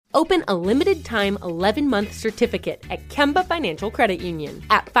Open a limited-time 11-month certificate at Kemba Financial Credit Union.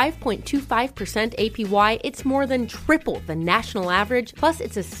 At 5.25% APY, it's more than triple the national average, plus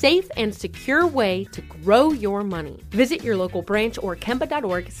it's a safe and secure way to grow your money. Visit your local branch or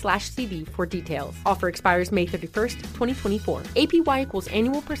kemba.org/CD for details. Offer expires May 31st, 2024. APY equals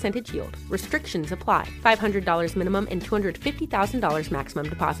annual percentage yield. Restrictions apply. $500 minimum and $250,000 maximum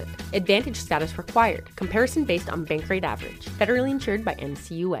deposit. Advantage status required. Comparison based on bank rate average. Federally insured by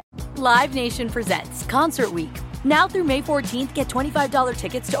NCUA. Live Nation presents Concert Week. Now through May 14th, get $25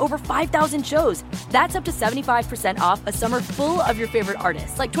 tickets to over 5,000 shows. That's up to 75% off a summer full of your favorite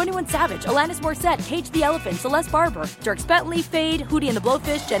artists like 21 Savage, Alanis Morissette, Cage the Elephant, Celeste Barber, Dierks Bentley, Fade, Hootie and the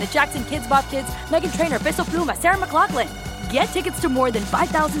Blowfish, Janet Jackson, Kids Bop Kids, Meghan Trainor, Peso Pluma, Sarah McLachlan. Get tickets to more than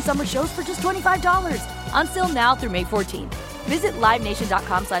 5,000 summer shows for just $25. Until now through May 14th. Visit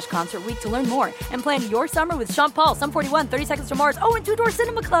LiveNation.com/Concert Week to learn more and plan your summer with Sean Paul, Sum 41, 30 Seconds to Mars, and Two Door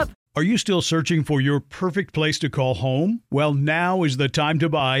Cinema Club. Are you still searching for your perfect place to call home? Well, now is the time to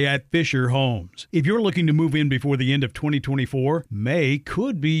buy at Fisher Homes. If you're looking to move in before the end of 2024, May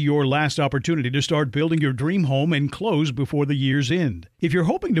could be your last opportunity to start building your dream home and close before the year's end. If you're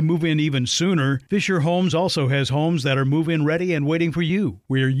hoping to move in even sooner, Fisher Homes also has homes that are move-in ready and waiting for you,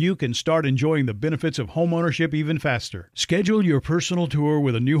 where you can start enjoying the benefits of homeownership even faster. Schedule your personal tour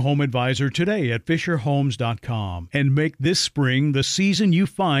with a new home advisor today at FisherHomes.com and make this spring the season you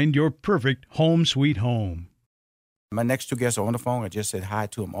find your perfect home sweet home. My next two guests are on the phone. I just said hi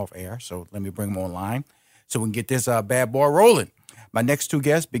to them off air, so let me bring them online so we can get this bad boy rolling. My next two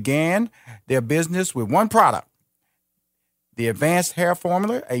guests began their business with one product, the Advanced Hair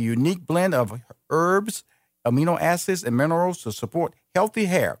Formula, a unique blend of herbs, amino acids, and minerals to support healthy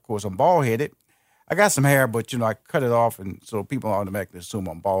hair. Of course, I'm bald-headed. I got some hair, but, I cut it off, and so people automatically assume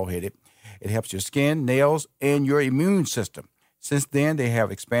I'm bald-headed. It helps your skin, nails, and your immune system. Since then, they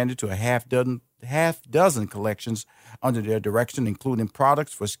have expanded to a half dozen collections under their direction, including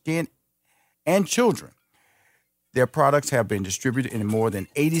products for skin and children. Their products have been distributed in more than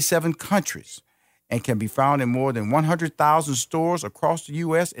 87 countries and can be found in more than 100,000 stores across the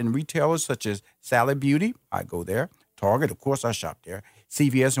U.S. and retailers such as Sally Beauty, I go there, Target, of course I shop there,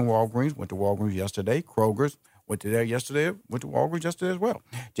 CVS and Walgreens, went to Walgreens yesterday, Kroger's, went to Walgreens yesterday as well,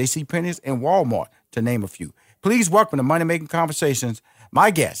 JCPenney's and Walmart, to name a few. Please welcome to Money Making Conversations,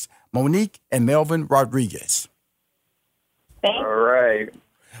 my guests, Monique and Melvin Rodriguez. Thanks. All right.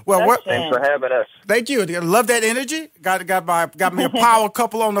 Well, thanks for having us. Thank you. Love that energy. Got me a power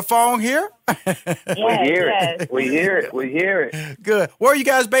couple on the phone here. We hear it. Good. Where are you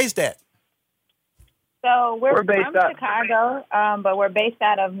guys based at? So we're based from Chicago, but we're based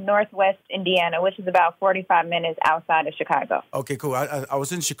out of Northwest Indiana, which is about 45 minutes outside of Chicago. Okay, cool. I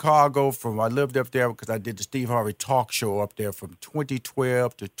was in Chicago I lived up there because I did the Steve Harvey talk show up there from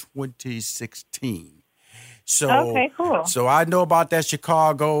 2012 to 2016. So, okay, cool. So I know about that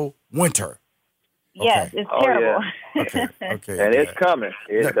Chicago winter. Okay. Yes, it's terrible. Yeah. Okay. And it's coming.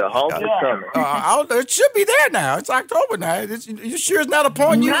 The hump is coming. It should be there now. It's October now. You sure it's not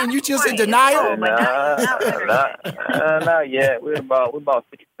upon you and you just in denial? Not yet. We're about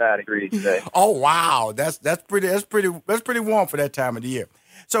 55 degrees today. Oh wow, that's pretty warm for that time of the year.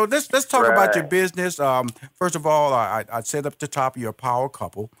 So let's talk about your business. First of all, I said up at the top you're a power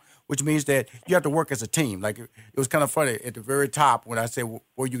couple, which means that you have to work as a team. Like it was kind of funny at the very top when I said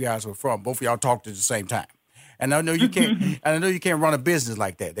where you guys were from. Both of y'all talked at the same time. And I know you can't. And I know you can't run a business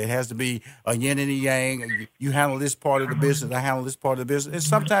like that. There has to be a yin and a yang. You handle this part of the business. I handle this part of the business. And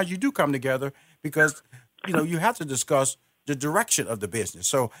sometimes you do come together because you have to discuss the direction of the business.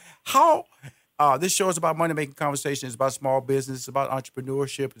 So how this show is about money making conversations. It's about small business. It's about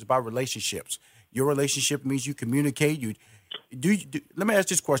entrepreneurship. It's about relationships. Your relationship means you communicate. Let me ask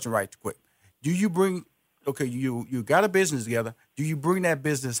this question right quick. Do you bring? Okay, you got a business together. Do you bring that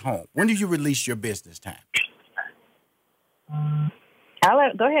business home? When do you release your business time?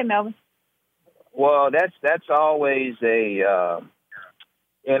 Go ahead, Melvin. Well, that's always a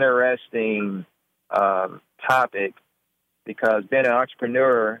interesting topic because being an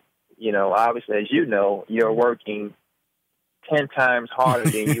entrepreneur, obviously, as you know, you're working 10 times harder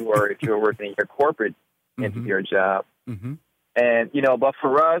than you were if you were working in your corporate end of your job. Mm-hmm. And, but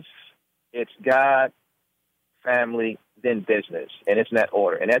for us, it's God, family, then business. And it's in that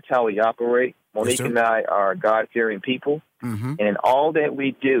order. And that's how we operate. Monique and I are God-fearing people. Mm-hmm. And in all that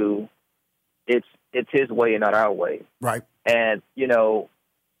we do, it's his way and not our way. Right. And,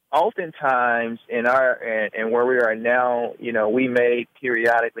 oftentimes in and where we are now, we may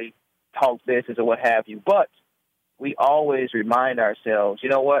periodically talk business or what have you, but we always remind ourselves, you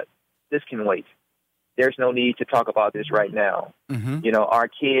know what, this can wait. there's no need to talk about this right now. You know, our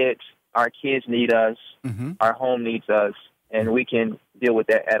kids need us, our home needs us, and we can deal with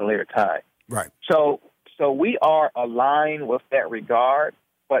that at a later time. Right. So we are aligned with that regard,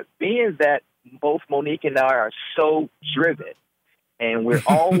 but being that both Monique and I are so driven, and we're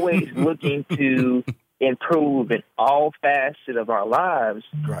always looking to improve in all facets of our lives,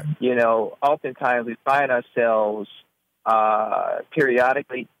 Right. you know, oftentimes we find ourselves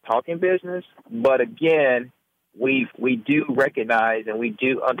periodically talking business, but again, we do recognize and we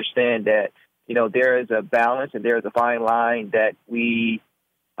do understand that, you know, there is a balance and there is a fine line that we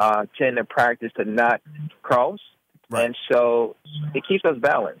tend to practice to not cross. Right. And so it keeps us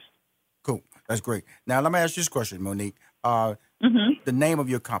balanced. Cool. That's great. Now, let me ask you this question, Monique. The name of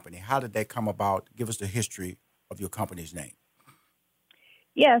your company, how did that come about? Give us the history of your company's name.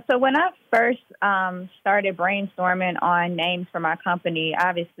 Yeah, so when I first started brainstorming on names for my company,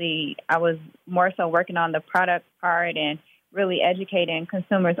 obviously I was more so working on the product part and really educating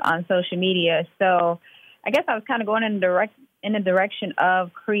consumers on social media. So I guess I was kind of going in the direction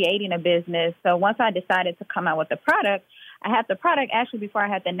of creating a business. So once I decided to come out with the product, I had the product actually before I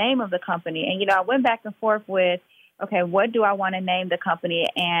had the name of the company. And, you know, I went back and forth with, okay, what do I want to name the company?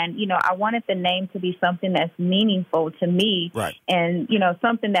 And, you know, I wanted the name to be something that's meaningful to me. Right. And, you know,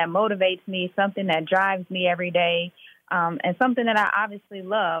 something that motivates me, something that drives me every day, and something that I obviously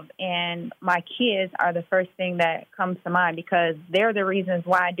love. And my kids are the first thing that comes to mind because they're the reasons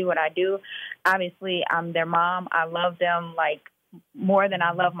why I do what I do. Obviously, I'm their mom. I love them like more than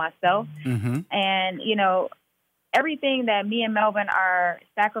I love myself. And, you know, everything that me and Melvin are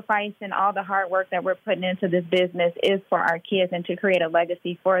sacrificing, all the hard work that we're putting into this business is for our kids and to create a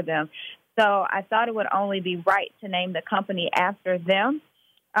legacy for them. So I thought it would only be right to name the company after them.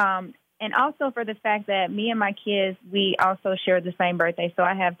 And also for the fact that me and my kids, we also share the same birthday. So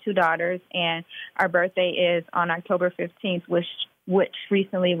I have two daughters, and our birthday is on October 15th, which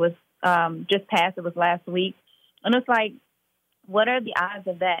recently was just passed. It was last week. And it's like, what are the odds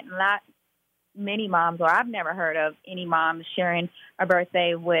of that? Not many moms, or I've never heard of any moms sharing a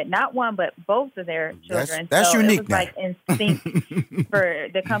birthday with not one, but both of their children. That's so unique. It was like instinct for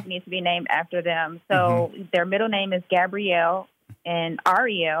the company to be named after them. So their middle name is Gabrielle and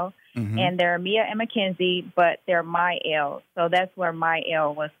Ariel, and they're Mia and Mackenzie, but they're My L. So that's where My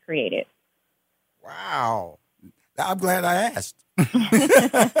L was created. Wow. I'm glad I asked.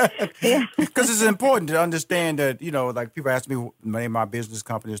 Because it's important to understand that, you know, like people ask me, the name of my business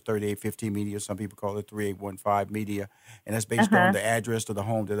company is 3815 Media. Some people call it 3815 Media. And that's based on the address of the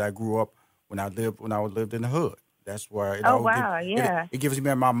home that I grew up when I lived in the hood. That's where it gives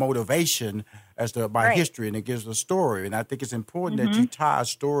me my motivation as to my history, and it gives a story. And I think it's important that you tie a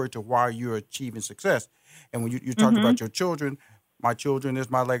story to why you're achieving success. And when you talked about your children, my children is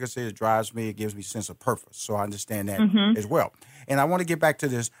my legacy. It drives me. It gives me a sense of purpose. So I understand that as well. And I want to get back to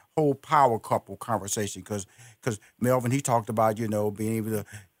this whole power couple conversation because Melvin, he talked about, you know, being able to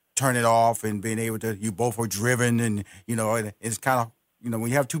turn it off and being able to, you both are driven, and, you know, and it's kind of, you know,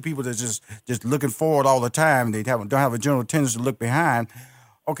 when you have two people that's just looking forward all the time, they don't have a general tendency to look behind.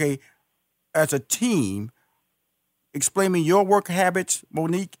 Okay, as a team, explain me your work habits,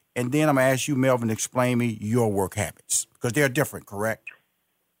 Monique, and then I'm going to ask you, Melvin, to explain me your work habits because they're different, correct?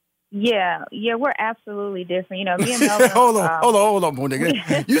 Yeah, we're absolutely different. You know, me and Melvin. hold on, Monique.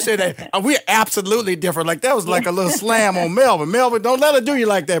 You said that we're absolutely different. Like that was like a little slam on Melvin. Melvin, don't let her do you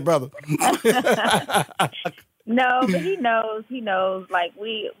like that, brother. No, but he knows. Like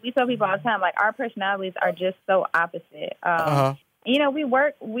we tell people all the time, like our personalities are just so opposite. You know,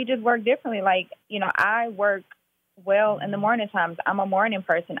 we just work differently. Like, you know, I work well in the morning times. I'm a morning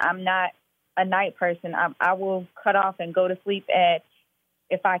person. I'm not a night person. I will cut off and go to sleep at,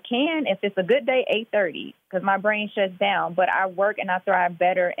 if I can, if it's a good day, 8:30, because my brain shuts down. But I work and I thrive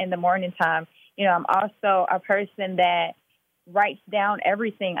better in the morning time. You know, I'm also a person that writes down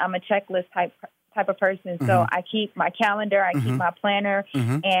everything. I'm a checklist type of person. So I keep my calendar, I keep my planner,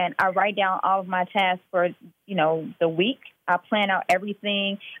 and I write down all of my tasks for, you know, the week. I plan out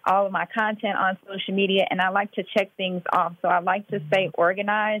everything, all of my content on social media, and I like to check things off. So I like to stay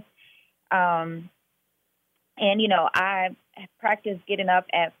organized. And, you know, I practice getting up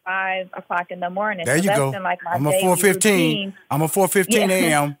at 5 o'clock in the morning. There you go. Like I'm a 4:15. I'm a 4:15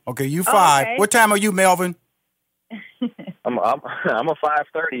 a.m. Okay, you 5. Oh, okay. What time are you, Melvin? I'm a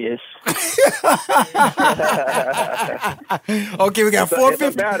 5:30ish. Okay, we got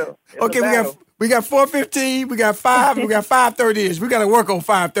 4:15. Okay, we got 4:15. We got 5. We got 5:30ish. We got to work on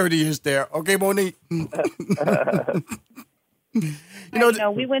 5:30ish there. Okay, Monique. You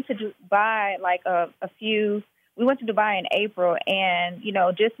know, we went to Dubai like a few we went to Dubai in April, and,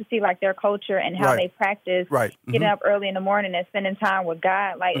 just to see, like, their culture and how they practice getting up early in the morning and spending time with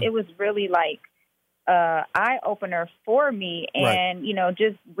God, like, it was really, like, eye-opener for me. And,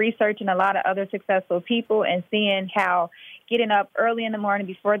 just researching a lot of other successful people and seeing how getting up early in the morning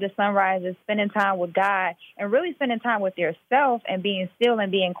before the sun rises, spending time with God, and really spending time with yourself and being still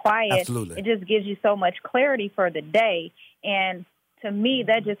and being quiet. Absolutely. It just gives you so much clarity for the day. And to me,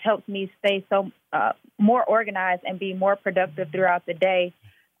 that just helps me stay so more organized and be more productive throughout the day.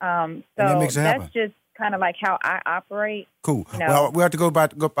 So that's just kind of like how I operate. Cool. Well, we have to go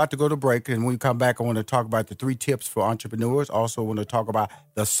to break, and when we come back, I want to talk about the 3 tips for entrepreneurs. Also, want to talk about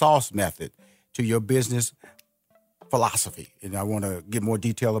the sauce method to your business philosophy, and I want to get more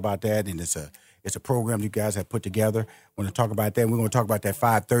detail about that. And it's a program you guys have put together. I want to talk about that. We're going to talk about that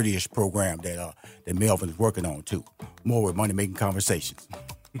 5:30-ish program that Melvin is working on too. More with Money Making Conversations.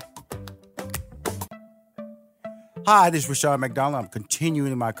 Hi, this is Rashad McDonald. I'm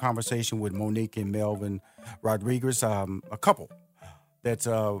continuing my conversation with Monique and Melvin Rodriguez, a couple that's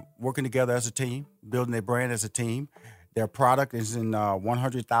working together as a team, building their brand as a team. Their product is in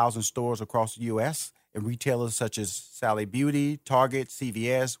 100,000 stores across the U.S. and retailers such as Sally Beauty, Target,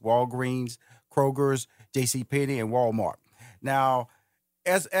 CVS, Walgreens, Kroger's, JCPenney, and Walmart. Now,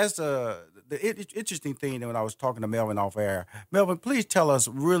 as the interesting thing that when I was talking to Melvin off air, Melvin, please tell us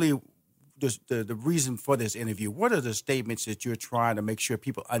really the reason for this interview. What are the statements that you're trying to make sure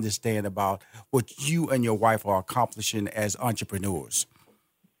people understand about what you and your wife are accomplishing as entrepreneurs?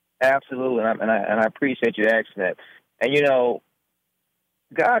 Absolutely, and I appreciate you asking that. And,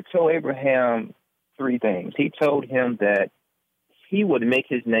 God told Abraham 3 things. He told him that he would make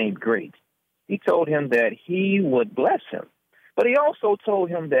his name great. He told him that he would bless him. But he also told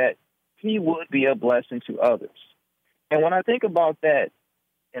him that he would be a blessing to others. And when I think about that,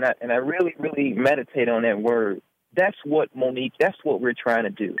 and I really, really meditate on that word, that's what we're trying to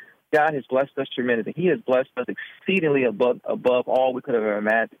do. God has blessed us tremendously. He has blessed us exceedingly above all we could have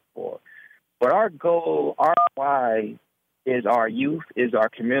imagined for. But our goal, our why, is our youth, is our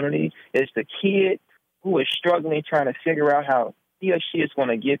community, is the kid who is struggling, trying to figure out how he or she is going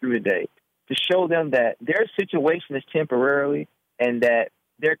to get through the day, to show them that their situation is temporarily and that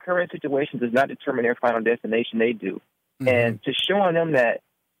their current situation does not determine their final destination. They do. Mm-hmm. And to showing them that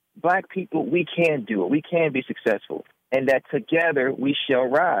Black people, we can do it. We can be successful, and that together we shall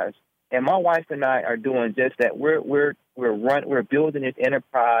rise. And my wife and I are doing just that. We're building this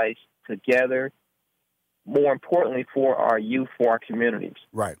enterprise together. More importantly, for our youth, for our communities.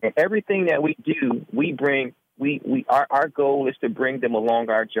 Right. And everything that we do, our goal is to bring them along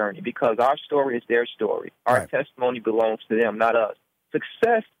our journey, because our story is their story. Our testimony belongs to them, not us.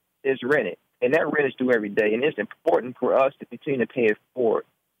 Success is rented, and that rent is due every day. And it's important for us to continue to pay it forward.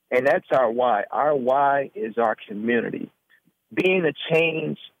 And that's our why. Our why is our community, being the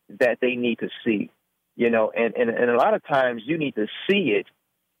change that they need to see. And a lot of times you need to see it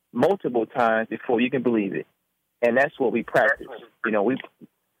multiple times before you can believe it. And that's what we practice.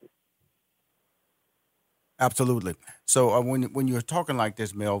 Absolutely. So when you're talking like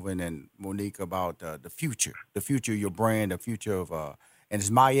this, Melvin and Monique, about the future of your brand, the future of, and it's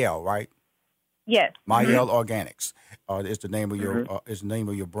Mielle, right? Yes. Mielle Organics is the name of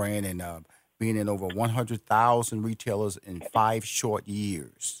your brand, and being in over 100,000 retailers in 5 short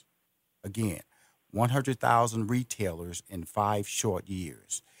years. Again, 100,000 retailers in 5 short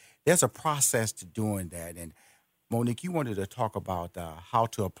years. There's a process to doing that. And Monique, you wanted to talk about how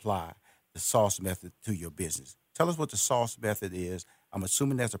to apply the sauce method to your business. Tell us what the sauce method is. I'm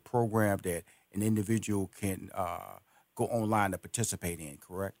assuming that's a program that an individual can go online to participate in,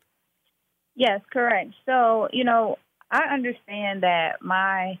 correct? Yes, correct. So, I understand that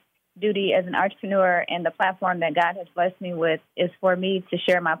my duty as an entrepreneur and the platform that God has blessed me with is for me to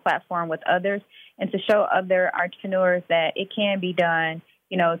share my platform with others and to show other entrepreneurs that it can be done,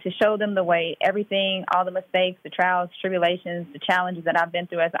 to show them the way, everything, all the mistakes, the trials, tribulations, the challenges that I've been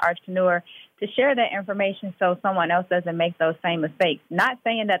through as an entrepreneur, to share that information so someone else doesn't make those same mistakes. Not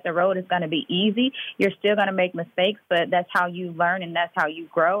saying that the road is going to be easy. You're still going to make mistakes, but that's how you learn and that's how you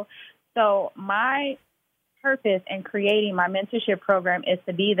grow. So my purpose in creating my mentorship program is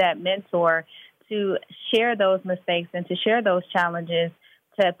to be that mentor, to share those mistakes and to share those challenges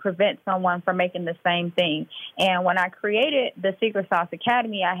to prevent someone from making the same thing. And when I created the Secret Sauce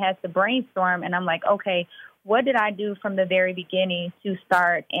Academy, I had to brainstorm, and I'm like, okay, what did I do from the very beginning to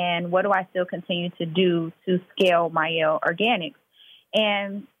start, and what do I still continue to do to scale Mielle Organics?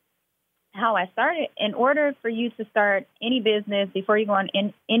 And how I started, in order for you to start any business, before you go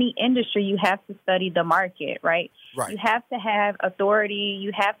in any industry, you have to study the market, right? You have to have authority.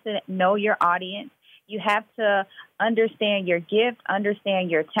 You have to know your audience. You have to understand your gift, understand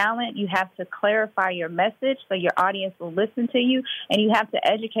your talent. You have to clarify your message so your audience will listen to you, and you have to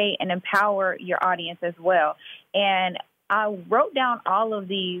educate and empower your audience as well. And I wrote down all of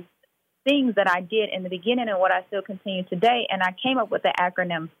these things that I did in the beginning and what I still continue today, and I came up with the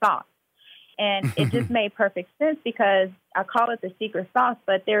acronym SAUCE. And it just made perfect sense because I call it the secret sauce,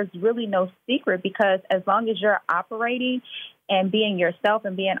 but there's really no secret because as long as you're operating and being yourself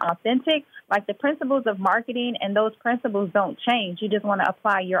and being authentic, like the principles of marketing and those principles don't change. You just want to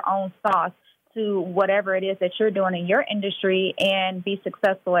apply your own sauce to whatever it is that you're doing in your industry and be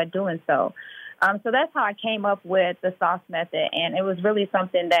successful at doing so. So that's how I came up with the SAUCE method, and it was really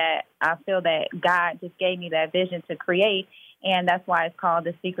something that I feel that God just gave me that vision to create, and that's why it's called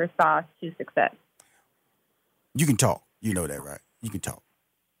the secret sauce to success. You can talk. You know that, right? You can talk.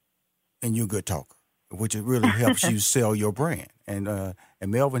 And you're a good talker, which really helps you sell your brand. And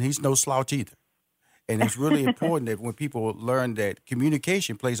Melvin, he's no slouch either. And it's really important that when people learn that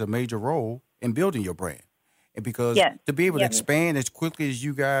communication plays a major role in building your brand. And because to be able to expand as quickly as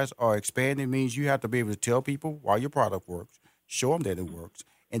you guys are expanding means you have to be able to tell people why your product works, show them that it works,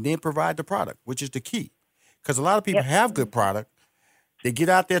 and then provide the product, which is the key. Because a lot of people have good product. They get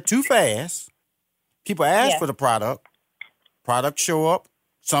out there too fast. People ask for the product. Products show up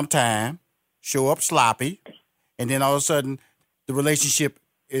sometime, show up sloppy, and then all of a sudden the relationship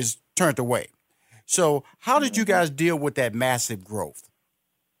is turned away. So how did you guys deal with that massive growth?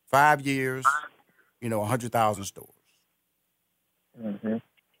 5 years, 100,000 stores. Mm-hmm.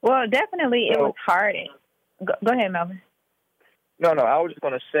 Well, definitely it was hard. Go ahead, Melvin. No, I was just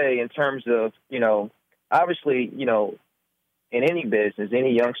going to say in terms of, obviously, in any business,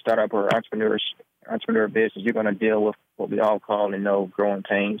 any young startup or entrepreneur business, you're going to deal with what we all call and know growing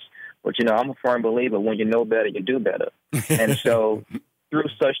pains. But, I'm a firm believer when you know better, you do better. And so through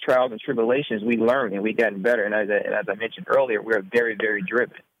such trials and tribulations, we learn and we gotten better. And as I mentioned earlier, we're very, very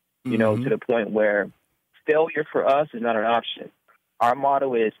driven, to the point where failure for us is not an option. Our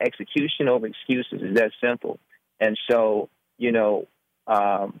motto is execution over excuses. It's that simple. And so,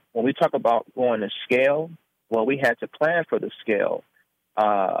 when we talk about going to scale, well, we had to plan for the scale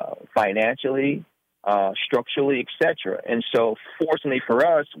financially, structurally, etc. And so, fortunately for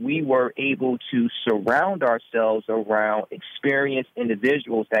us, we were able to surround ourselves around experienced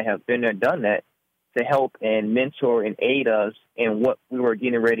individuals that have been there, done that, to help and mentor and aid us in what we were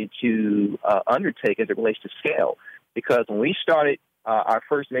getting ready to undertake as it relates to scale. Because when we started our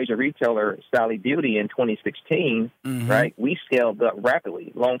first major retailer, Sally Beauty, in 2016, right, we scaled up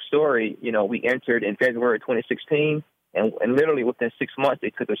rapidly. Long story, we entered in February 2016, and literally within 6 months, they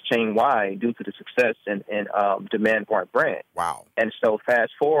took us chain-wide due to the success and demand for our brand. Wow. And so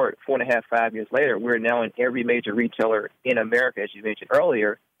fast forward 4.5, 5 years later, we're now in every major retailer in America, as you mentioned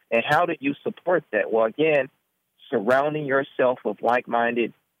earlier. And how did you support that? Well, again, surrounding yourself with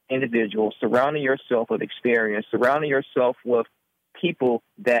like-minded individuals, surrounding yourself with experience, surrounding yourself with people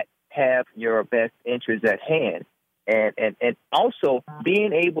that have your best interests at hand, and also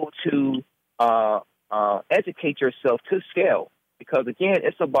being able to educate yourself to scale. Because again,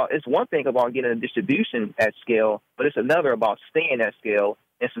 it's one thing about getting a distribution at scale, but it's another about staying at scale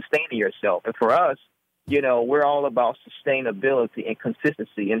and sustaining yourself. And for us, we're all about sustainability and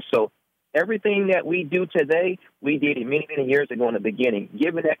consistency. And so everything that we do today, we did it many, many years ago in the beginning,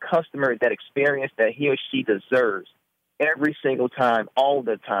 giving that customer that experience that he or she deserves every single time, all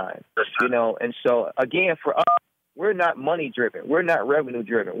the time, And so, again, for us, we're not money-driven. We're not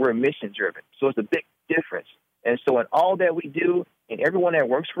revenue-driven. We're mission-driven. So it's a big difference. And so in all that we do, and everyone that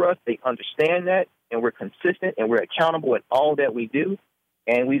works for us, they understand that, and we're consistent, and we're accountable in all that we do.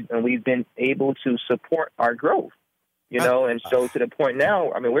 And we've been able to support our growth, And so to the point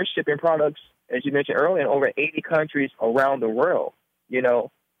now, we're shipping products, as you mentioned earlier, in over 80 countries around the world.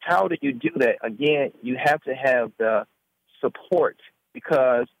 How do you do that? Again, you have to have the support,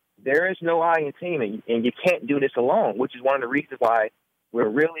 because there is no I in team, and you can't do this alone, which is one of the reasons why we're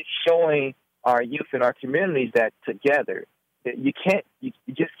really showing our youth and our communities that together, you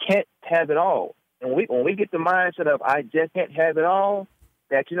just can't have it all. And when we get the mindset of I just can't have it all,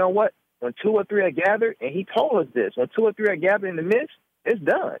 that when 2 or 3 are gathered, and he told us this, when 2 or 3 are gathered in the midst, it's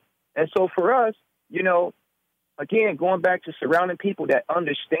done. And so for us, again, going back to surrounding people that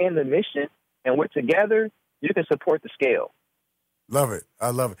understand the mission and we're together, you can support the scale. Love it.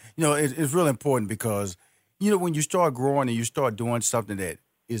 I love it. It's really important because, when you start growing and you start doing something that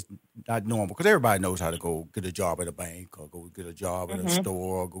is not normal, because everybody knows how to go get a job at a bank or go get a job at a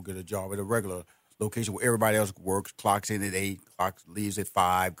store or go get a job at a regular location where everybody else works, clocks in at 8, clocks leaves at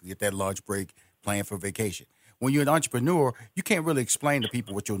 5, get that lunch break, plan for vacation. when you're an entrepreneur, you can't really explain to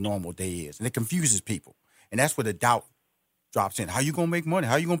people what your normal day is, and it confuses people. And that's where the doubt drops in. How you gonna make money?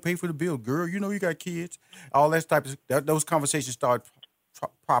 How you gonna pay for the bill, girl? You know you got kids. All that type of those conversations start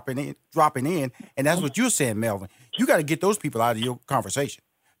dropping in, and that's what you're saying, Melvin. You got to get those people out of your conversation.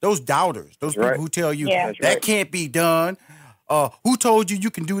 Those doubters, those people who tell you that can't be done. Who told you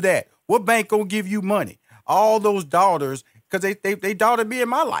can do that? What bank gonna give you money? All those doubters, because they doubted me in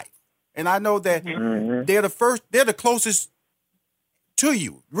my life, and I know that they're the closest to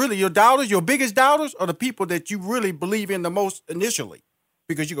you. Really, your doubters, your biggest doubters, are the people that you really believe in the most initially,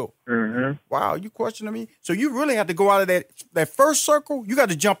 because you go, wow, you questioning me? So you really have to go out of that first circle. You got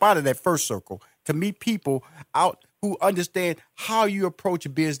to jump out of that first circle to meet people out who understand how you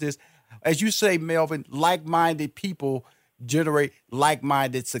approach business. As you say, Melvin, like-minded people generate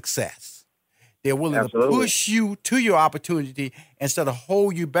like-minded success. They're willing to push you to your opportunity instead of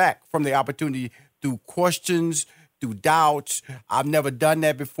hold you back from the opportunity through questions, through doubts. I've never done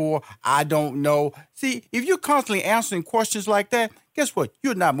that before. I don't know. See, if you're constantly answering questions like that, guess what?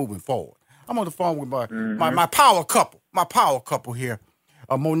 You're not moving forward. I'm on the phone with my power couple here.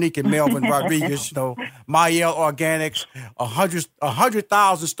 Monique and Melvin Rodriguez, Mielle Organics,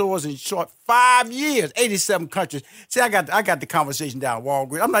 100,000 stores in short 5 years, 87 countries. See, I got the conversation down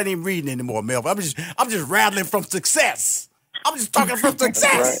Walgreens. I'm not even reading anymore, Melvin. I'm just rattling from success. I'm just talking from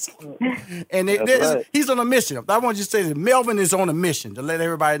success. Right. And he's on a mission. I want you to say that Melvin is on a mission to let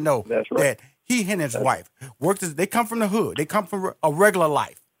everybody know that he and his wife they come from the hood. They come from a regular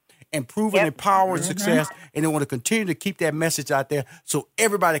life. And proven their power and success, and they want to continue to keep that message out there so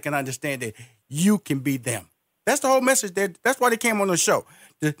everybody can understand that you can be them. That's the whole message. That's why they came on the show.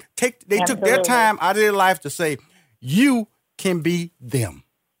 They took their time out of their life to say, you can be them.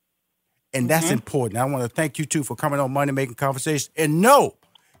 And that's important. I want to thank you, too, for coming on Money Making Conversations. And no,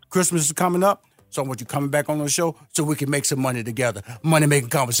 Christmas is coming up, so I want you coming back on the show so we can make some money together. Money Making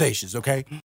Conversations, okay?